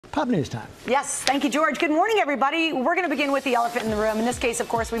Pop News time. Yes, thank you, George. Good morning, everybody. We're going to begin with the elephant in the room. In this case, of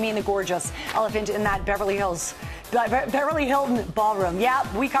course, we mean the gorgeous elephant in that Beverly Hilton ballroom. Yeah,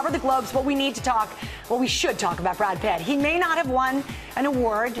 we covered the Globes, but we need to talk, well, we should talk about Brad Pitt. He may not have won an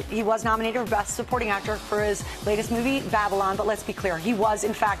award. He was nominated for Best Supporting Actor for his latest movie, Babylon, but let's be clear, he was,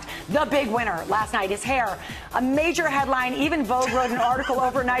 in fact, the big winner last night. His hair, a major headline. Even Vogue wrote an article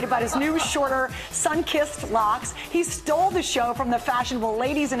overnight about his new, shorter, sun-kissed locks. He stole the show from the fashionable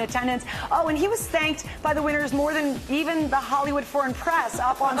ladies in attendance. Oh, and he was thanked by the winners more than even the Hollywood foreign press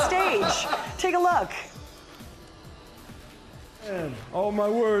up on stage. Take a look. Man, all my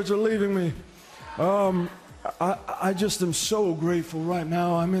words are leaving me. I just am so grateful right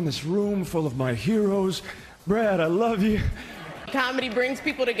now. I'm in this room full of my heroes. Brad, I love you. Comedy brings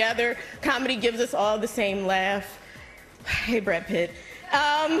people together. Comedy gives us all the same laugh. Hey, Brad Pitt.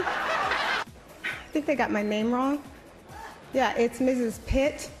 I think they got my name wrong. Yeah, it's Mrs.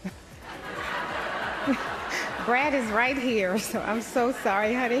 Pitt. Brad is right here, so I'm so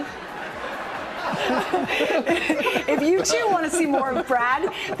sorry, honey. If you too want to see more of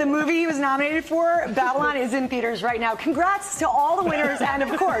Brad, the movie he was nominated for, Babylon, is in theaters right now. Congrats to all the winners, and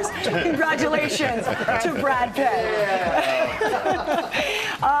of course, congratulations to Brad Pitt.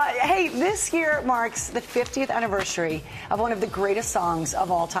 Hey, this year marks the 50th anniversary of one of the greatest songs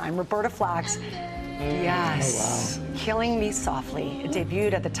of all time, Roberta Flack's Yes. Oh, wow. Killing Me Softly. It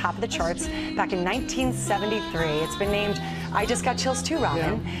debuted at the top of the charts back in 1973. It's been named, I just got chills too,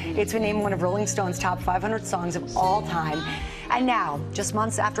 Robin. Yeah. It's been named one of Rolling Stone's top 500 songs of all time. And now, just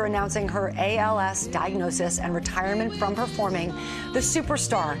months after announcing her ALS diagnosis and retirement from performing, the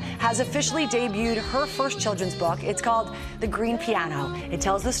superstar has officially debuted her first children's book. It's called The Green Piano. It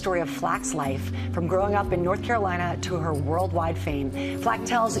tells the story of Flack's life from growing up in North Carolina to her worldwide fame. Flack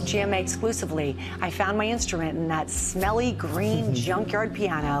tells GMA exclusively, I found my instrument in that smelly green junkyard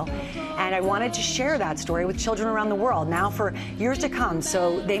piano, and I wanted to share that story with children around the world now for years to come,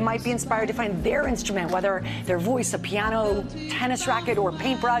 so they might be inspired to find their instrument, whether their voice, a piano, tennis racket, or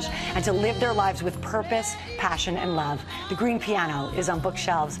paintbrush, and to live their lives with purpose, passion, and love. The Green Piano is on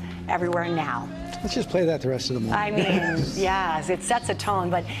bookshelves everywhere now. Let's just play that the rest of the morning. I mean, yes, it sets a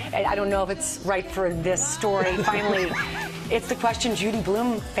tone, but I don't know if it's right for this story. Finally, it's the question Judy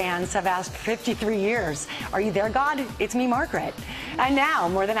Blume fans have asked for 53 years. Are you there, God? It's me, Margaret. And now,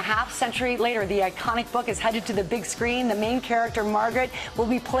 more than a half century later, the iconic book is headed to the big screen. The main character, Margaret, will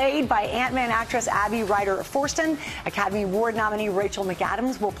be played by Ant-Man actress Abby Ryder-Forston. Academy Award nominee Rachel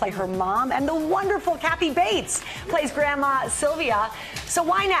McAdams will play her mom, and the wonderful Kathy Bates plays Grandma Sylvia. So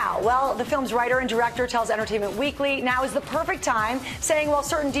why now? Well, the film's writer and director tells Entertainment Weekly now is the perfect time, saying while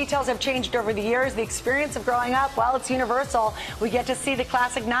certain details have changed over the years, the experience of growing up, well, it's universal. We get to see the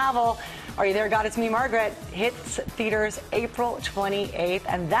classic novel, Are You There, God? It's Me, Margaret, hits theaters April 28th,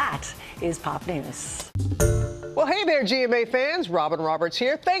 and that is Pop News. Well, hey there, GMA fans. Robin Roberts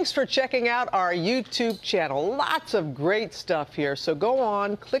here. Thanks for checking out our YouTube channel. Lots of great stuff here. So go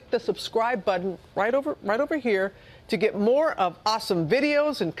on, click the subscribe button right over here to get more of awesome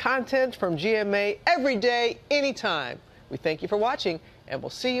videos and content from GMA every day, anytime. We thank you for watching, and we'll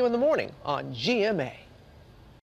see you in the morning on GMA.